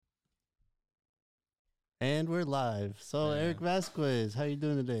And we're live. So, Yeah. Eric Vasquez, how you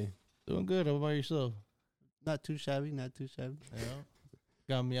doing today? Doing good. How about yourself? Not too shabby, not too shabby. Yeah.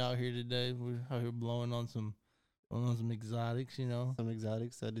 Got me out here today. We're out here blowing on some exotics, you know. Some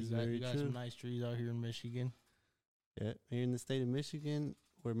exotics, that is You very got true. some nice trees out here in Michigan. Yeah, here in the state of Michigan,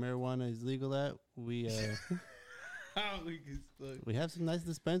 where marijuana is legal at, we we have some nice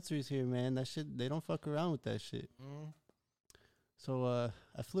dispensaries here, man. That shit, they don't fuck around with that shit. Mm. So,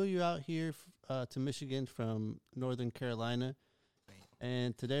 I flew you out here to Michigan from Northern Carolina,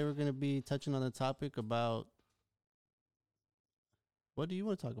 and today we're going to be touching on the topic about, what do you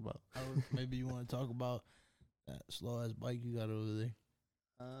want to talk about? Maybe you want to talk about that slow ass bike you got over there.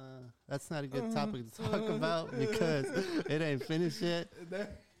 That's not a good topic to talk about because it ain't finished yet.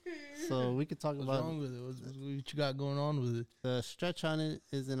 So we could talk What's about wrong with it? What you got going on with it? the stretch on it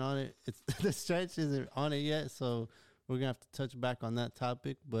isn't on it. It's the stretch isn't on it yet, so we're gonna have to touch back on that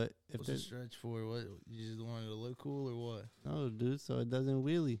topic. But if What's the there's stretch for? What, you just wanted to look cool or what? no, dude, so it doesn't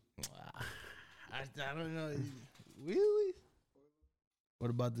wheelie. I don't know. Really? What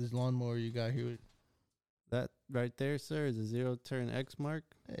about this lawnmower you got here? That right there, sir, is a 0-turn X mark.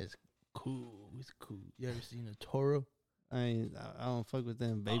 It's cool. It's cool. You ever seen a Toro? I don't fuck with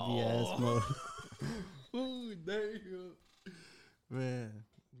them baby ass mode. Ooh, there you go. Man,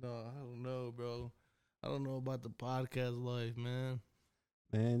 no, I don't know, bro. I don't know about the podcast life, man.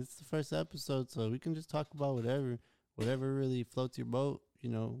 Man, it's the first episode, so we can just talk about whatever really floats your boat. You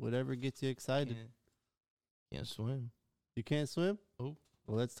know, whatever gets you excited. Can't swim. You can't swim? Oh.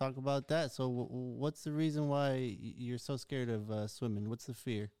 Well, let's talk about that. So, what's the reason why you're so scared of swimming? What's the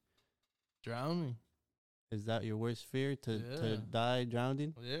fear? Drowning. Is that your worst fear, to Yeah. die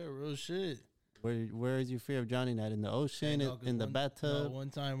drowning? Yeah, real shit. Where is your fear of drowning at? In the ocean? Hey, dog, in the bathtub? No,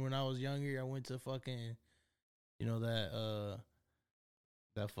 one time when I was younger, I went to fucking, you know, that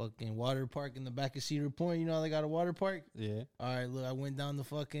fucking water park in the back of Cedar Point. You know how they got a water park? Yeah. All right, look, I went down the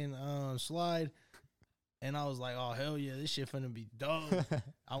fucking slide, and I was like, oh, hell yeah, this shit finna be dope.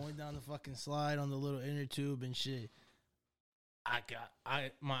 I went down the fucking slide on the little inner tube and shit. I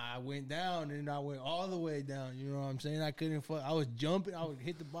went down and I went all the way down. You know what I'm saying? I couldn't I was jumping. I would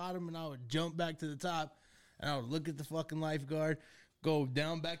hit the bottom and I would jump back to the top, and I would look at the fucking lifeguard, go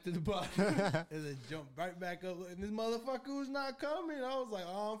down back to the bottom, and then jump right back up. And this motherfucker was not coming. I was like,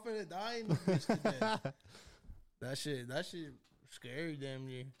 oh, I'm finna die in this bitch today. That shit scary damn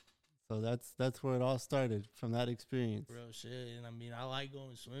near. So that's where it all started, from that experience. Real shit. And I mean, I like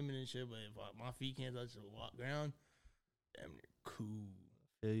going swimming and shit, but if my feet can't touch the ground, damn near cool.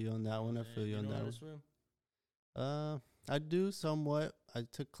 Feel you on that one. I feel you on know that how one. to swim? I do somewhat. I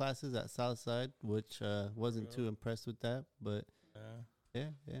took classes at Southside, which wasn't too impressed with that, but yeah.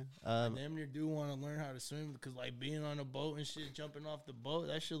 I damn near do want to learn how to swim because, like, being on a boat and shit, jumping off the boat,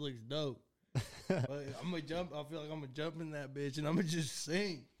 that shit looks dope. But I'm gonna jump. I feel like I'm gonna jump in that bitch and I'm gonna just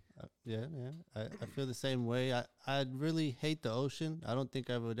sink. Yeah. I feel the same way. I'd really hate the ocean. I don't think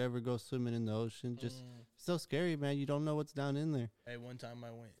I would ever go swimming in the ocean. Just so scary, man. You don't know what's down in there. Hey, one time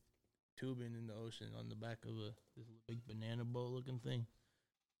I went tubing in the ocean on the back of this big banana boat looking thing.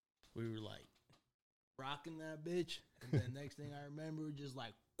 We were like rocking that bitch, and then next thing I remember, just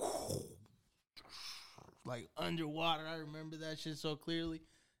like underwater. I remember that shit so clearly.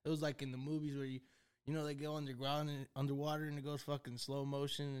 It was like in the movies where you know, they go underground and underwater and it goes fucking slow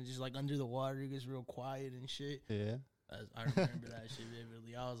motion and just like under the water it gets real quiet and shit. Yeah. I remember that shit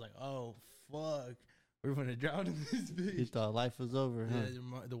vividly. I was like, oh fuck, we're gonna drown in this bitch. You thought life was over, huh?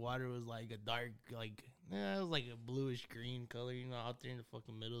 Yeah, the water was like a dark, it was like a bluish green color, you know, out there in the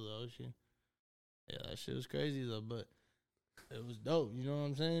fucking middle of the ocean. Yeah, that shit was crazy though, but it was dope. You know what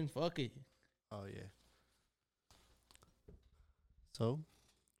I'm saying? Fuck it. Oh yeah. So,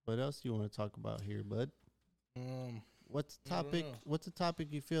 what else do you want to talk about here, bud? What's the topic? What's the topic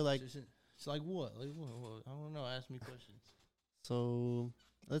you feel like? It's like what? Like what? I don't know. Ask me questions. So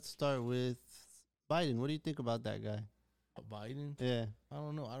let's start with Biden. What do you think about that guy? Biden? Yeah. I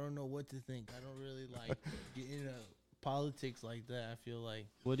don't know. I don't know what to think. I don't really like get into politics like that. I feel like.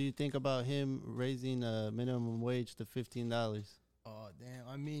 What do you think about him raising minimum wage to $15? Oh damn!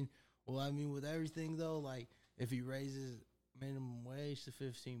 I mean, with everything though, like if he raises minimum wage to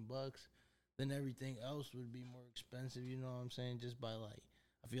 $15, then everything else would be more expensive. You know what I'm saying? Just by like,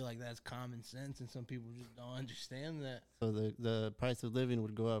 I feel like that's common sense, and some people just don't understand that. So the price of living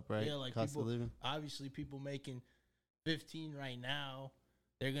would go up, right? Yeah, like cost people, of living. obviously people making 15 right now,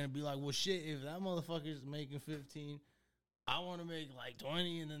 they're gonna be like, well, shit, if that motherfucker's making 15, I want to make like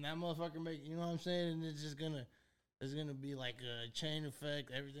 20, and then that motherfucker make, you know what I'm saying? And it's just gonna, there's gonna be like a chain effect.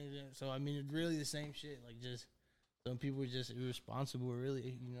 Everything's so I mean, it's really the same shit. Like just some people are just irresponsible,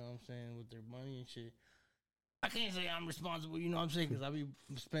 really. You know what I'm saying, with their money and shit. I can't say I'm responsible, you know what I'm saying? Because I be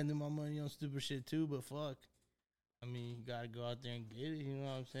spending my money on stupid shit too, but fuck. I mean, you got to go out there and get it, you know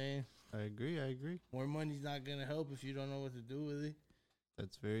what I'm saying? I agree. More money's not going to help if you don't know what to do with it.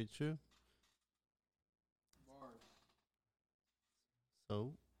 That's very true.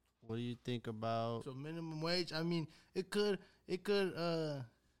 So, what do you think about? So minimum wage, I mean, it could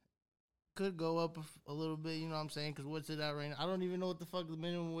go up a little bit, you know what I'm saying? Because what's it at right now? I don't even know what the fuck the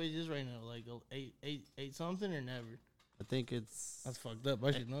minimum wage is right now. Like eight something or never. I think it's That's fucked up.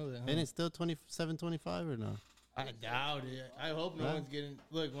 I should know that. And it's still 27.25 or no? I doubt it. I hope no one's getting.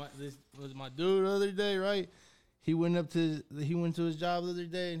 Look, this was my dude the other day, right? He went to his job the other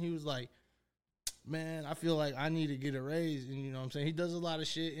day, and he was like, "Man, I feel like I need to get a raise." And you know what I'm saying? He does a lot of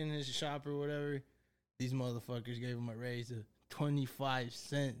shit in his shop or whatever. These motherfuckers gave him a raise of 25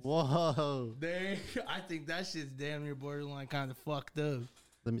 cents. Whoa! I think that shit's damn near borderline kind of fucked up.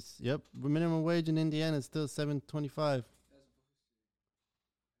 Let me. Yep, minimum wage in Indiana is still $7.25.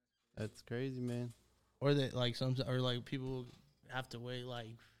 That's crazy, man. Or that like people have to wait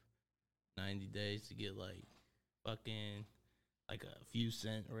like 90 days to get like fucking like a few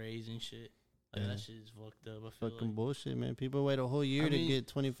cent raise and shit. Like that shit is fucked up. I feel fucking like. Bullshit, man. People wait a whole year to get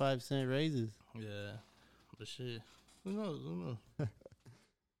 25-cent raises. Yeah, but shit, who knows?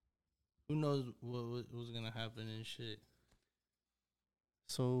 Who knows what's gonna happen and shit.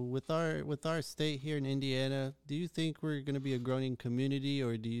 So with our state here in Indiana, do you think we're going to be a growing community,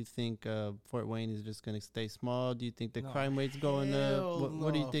 or do you think Fort Wayne is just going to stay small? Do you think the crime rate's going up?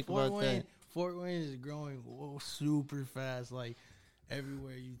 What do you think about that? Fort Wayne is growing super fast. Like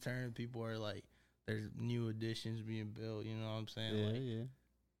everywhere you turn, people are like, there's new additions being built. You know what I'm saying? Yeah, like, yeah.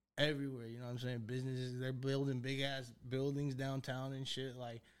 Everywhere, you know what I'm saying? Businesses, they're building big ass buildings downtown and shit.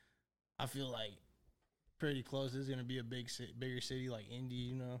 Like, I feel like pretty close. This is gonna be a bigger city like Indy,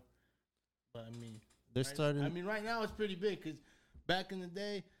 you know. But I mean, right now it's pretty big because back in the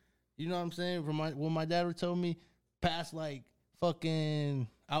day, you know what I'm saying. From what my dad told me, past like fucking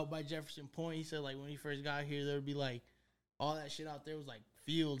out by Jefferson Point, he said like when he first got here, there would be like all that shit out there was like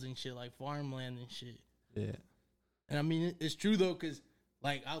fields and shit, like farmland and shit. Yeah. And I mean, it's true though, because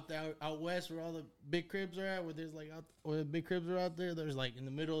like out there, out west where all the big cribs are at, where the big cribs are out there, there's like in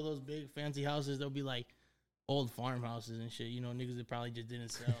the middle of those big fancy houses, there'll be like old farmhouses and shit, you know, niggas that probably just didn't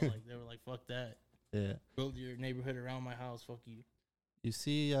sell. Like, they were like, fuck that. Yeah. Build your neighborhood around my house. Fuck you. You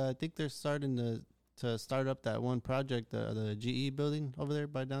see, I think they're starting to start up that one project, the GE building over there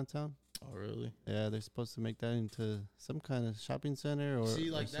by downtown. Oh, really? Yeah, they're supposed to make that into some kind of shopping center or see,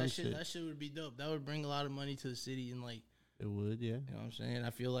 like, or that shit would be dope. That would bring a lot of money to the city and, like, it would, yeah. You know what I'm saying? I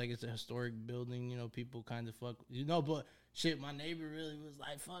feel like it's a historic building. You know, people kind of fuck. You know, but shit, my neighbor really was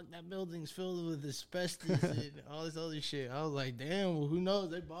like, fuck, that building's filled with asbestos and all this other shit. I was like, damn, well, who knows?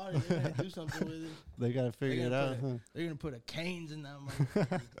 They bought it. They got to do something with it. They got to figure it out, huh? They're going to put a Canes in that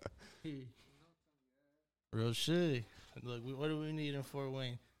motherfucker. Real shit. Look, what do we need in Fort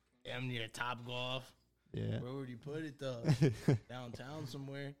Wayne? Damn near Top Golf. Yeah. Where would you put it, though? Downtown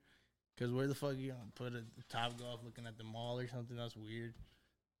somewhere. Because where the fuck you gonna put a Top Golf looking at the mall or something? That's weird.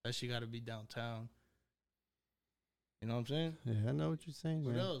 That shit gotta be downtown. You know what I'm saying? Yeah, I know what you're saying,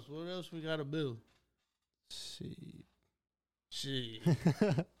 What man. else? What else we gotta build? Shit.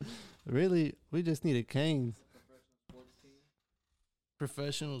 Really? We just need a Canes.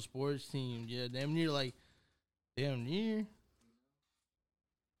 Professional sports team. Yeah, damn near.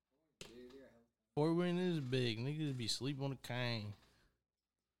 Fort Wayne is big. Niggas be sleep on a cane.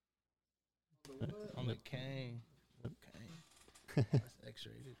 On the cane. Okay. That's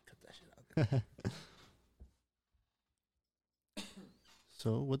X-rated. Cut that shit out.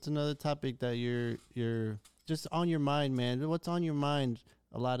 So, what's another topic that you're just on your mind, man? What's on your mind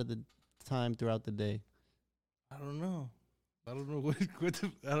a lot of the time throughout the day? I don't know what I don't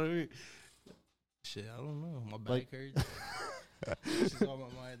know. My back hurts. Shit's on my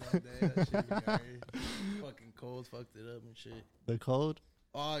mind all day. That shit be hurt. Fucking cold fucked it up and shit. The cold?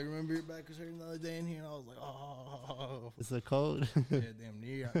 Oh, you remember your back was hurting the other day in here, and I was like, oh. It's the cold? Yeah, damn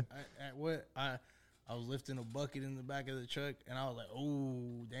near. I was lifting a bucket in the back of the truck, and I was like,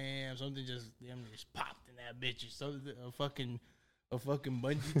 oh, damn, something just damn near just popped in that bitch. Or something, a fucking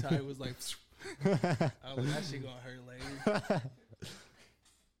bungee tie was like, I was like, that shit gonna hurt later.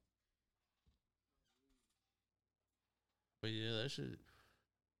 But yeah, that shit.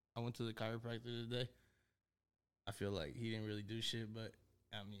 I went to the chiropractor today. I feel like he didn't really do shit, but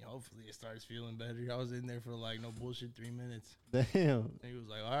I mean, hopefully it starts feeling better. I was in there for like no bullshit 3 minutes. Damn. And he was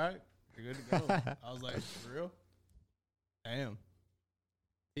like, all right, you're good to go. I was like, for real? Damn.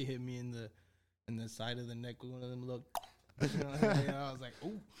 He hit me in the side of the neck with one of them little. You know what I mean? I was like,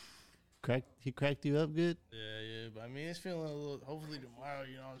 ooh. He cracked you up good? Yeah. But I mean, it's feeling a little. Hopefully tomorrow,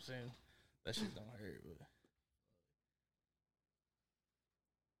 you know what I'm saying? That shit don't hurt. But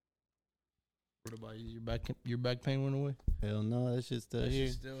what about you? Your back pain went away? Hell no, that shit's still That here.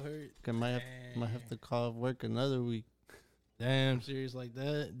 shit still hurt. Might have to call off work another week. Damn, serious like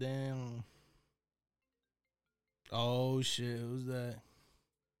that? Damn. Oh shit, who's that?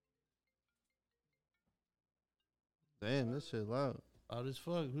 Damn, this shit loud. Loud as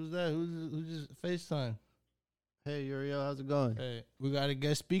fuck. Who's that? Who just FaceTime? Hey, Uriel, how's it going? Hey, we got a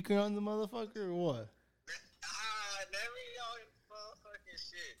guest speaker on the motherfucker or what?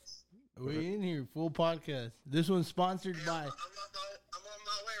 We in here, full podcast. This one's sponsored by. I'm on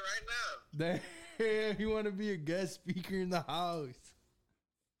my way right now. Damn, you want to be a guest speaker in the house?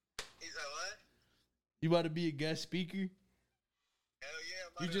 He said what? You about to be a guest speaker? Hell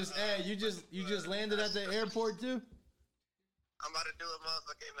yeah. You just landed at the airport too? I'm about to do a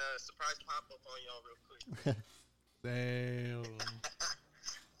motherfucking surprise pop up on y'all real quick. Damn.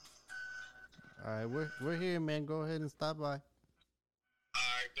 All right, we're here, man. Go ahead and stop by. Alright,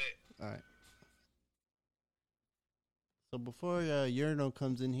 bet. All right. So before Urinal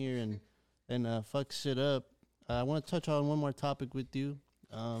comes in here and fucks shit up, I want to touch on one more topic with you.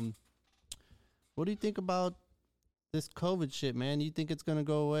 What do you think about this COVID shit, man? You think it's gonna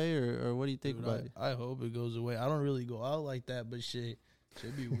go away, or what do you think about it? I hope it goes away. I don't really go out like that, but shit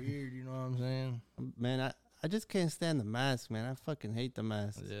should be weird. You know what I'm saying? Man, I just can't stand the mask, man. I fucking hate the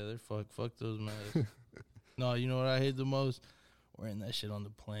mask. Yeah, they're fuck those masks. No, you know what I hate the most? Wearing that shit on the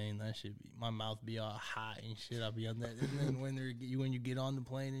plane. That shit be, my mouth be all hot and shit. I'll be on that. And then when you get on the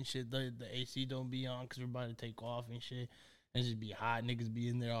plane and shit, the AC don't be on because we're about to take off and shit. And it just be hot. Niggas be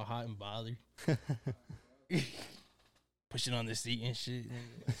in there all hot and bothered. Pushing on the seat and shit.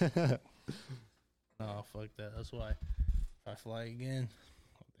 No, fuck that. That's why if I fly again,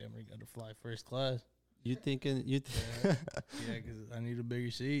 damn, we got to fly first class. You thinking Yeah, because I need a bigger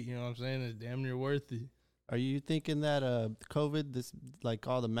seat. You know what I'm saying? It's damn near worth it. Are you thinking that COVID, this like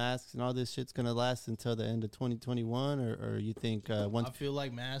all the masks and all this shit's gonna last until the end of 2021, or you think once? I feel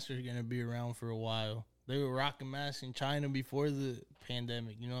like masks are gonna be around for a while. They were rocking masks in China before the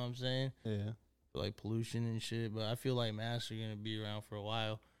pandemic. You know what I'm saying? Yeah. Like pollution and shit. But I feel like masks are gonna be around for a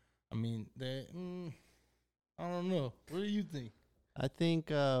while. I mean, I don't know. What do you think? I think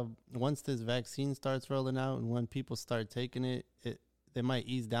once this vaccine starts rolling out and when people start taking it, they might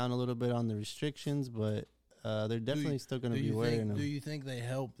ease down a little bit on the restrictions, but they're definitely still going to be wearing them. Do you think they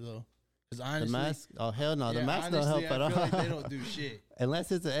help, though? Because honestly, the mask? Oh, hell no. The mask honestly, don't help at all. Like they don't do shit.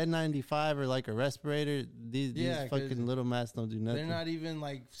 Unless it's an N95 or like a respirator, these fucking little masks don't do nothing. They're not even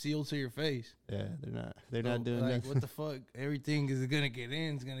like sealed to your face. Yeah, they're not. They're not doing like, nothing. What the fuck? Everything is going to get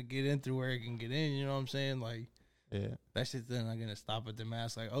in. It's going to get in through where it can get in. You know what I'm saying? Like, yeah. That shit's then not going to stop at the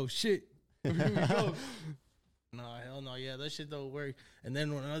mask. Like, oh, shit. Here we go. No, hell no. Yeah, that shit don't work. And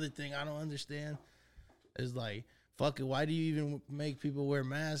then another thing I don't understand is like, fuck it. Why do you even make people wear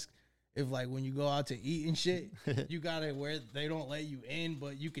masks if like when you go out to eat and shit, you gotta wear? They don't let you in,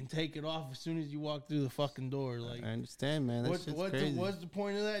 but you can take it off as soon as you walk through the fucking door. Like, I understand, man. That shit's crazy. What's the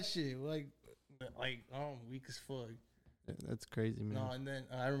point of that shit? Like, oh, I'm weak as fuck. That's crazy, man. No, and then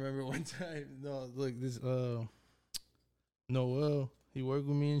I remember one time. No, look, this Noel, he worked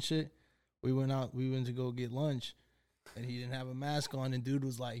with me and shit. We went to go get lunch, and he didn't have a mask on. And dude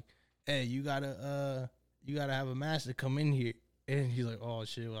was like, "Hey, you gotta have a mask to come in here." And he's like, "Oh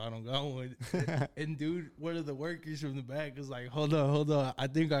shit, well, I don't got one." And dude, one of the workers from the back was like, "Hold on, I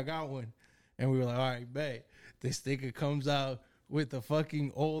think I got one." And we were like, "All right, bet." This nigga comes out with the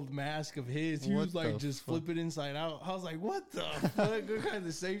fucking old mask of his. He was like, just flip it inside out. I was like, "What the fuck? What kind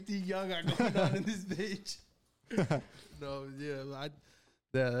of safety y'all got going on in this bitch?" No, yeah,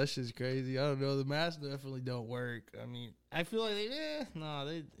 that shit's crazy. I don't know. The masks definitely don't work. I mean, I feel like,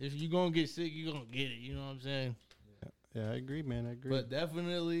 if you gonna get sick, you gonna get it. You know what I'm saying? Yeah, I agree, man. I agree. But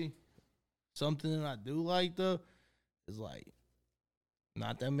definitely something that I do like, though, is like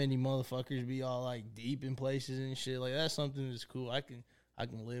not that many motherfuckers be all like deep in places and shit. Like that's something that's cool. I can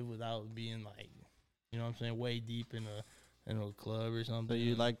live without being like, you know what I'm saying, way deep in a club or something. So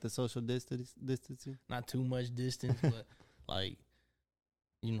you like the social distancing? Not too much distance, but like,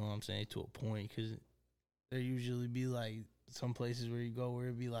 you know what I'm saying, to a point, because there usually be like some places where you go where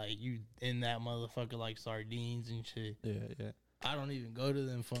it be like you in that motherfucker like sardines and shit. Yeah. I don't even go to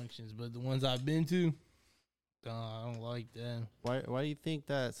them functions, but the ones I've been to, I don't like them. Why do you think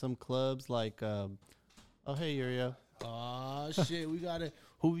that some clubs like, oh hey Uriel. Oh shit,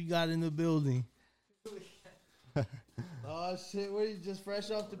 who we got in the building? Oh shit, what are you just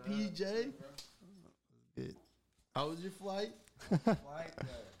fresh off the PJ? Good. How was your flight?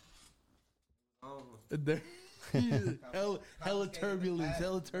 There- hella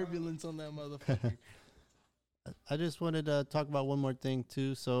turbulence on that motherfucker. I just wanted to talk about one more thing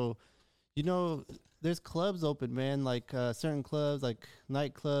too. So, you know, there's clubs open, man. Like certain clubs, like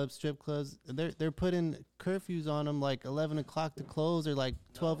nightclubs, strip clubs. They're putting curfews on them, like 11 o'clock to close, or like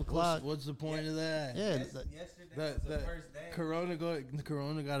 12 o'clock. What's the point of that? Yeah, Yesterday was the first day. Corona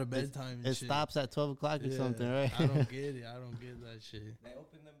got a bedtime. And it shit. stops at 12 o'clock or something, right? I don't get it. I don't get that shit. They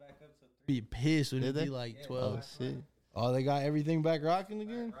opened them back up to 3. Be pissed when Did it they? be like Yeah, 12. Oh shit! Oh, they got everything back rocking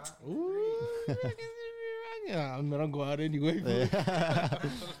again? Rocking Ooh, yeah, I'm gonna go out anyway.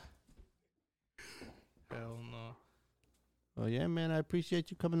 Hell no. Well, yeah, man. I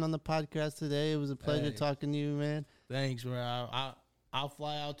appreciate you coming on the podcast today. It was a pleasure Hey. talking to you, man. Thanks, man. I'll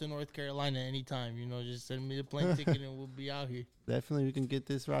fly out to North Carolina anytime. You know, just send me the plane ticket and we'll be out here. Definitely, we can get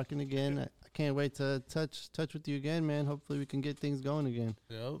this rocking again. I can't wait to touch with you again, man. Hopefully, we can get things going again.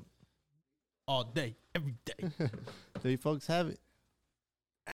 Yep. All day, every day. So you folks have it.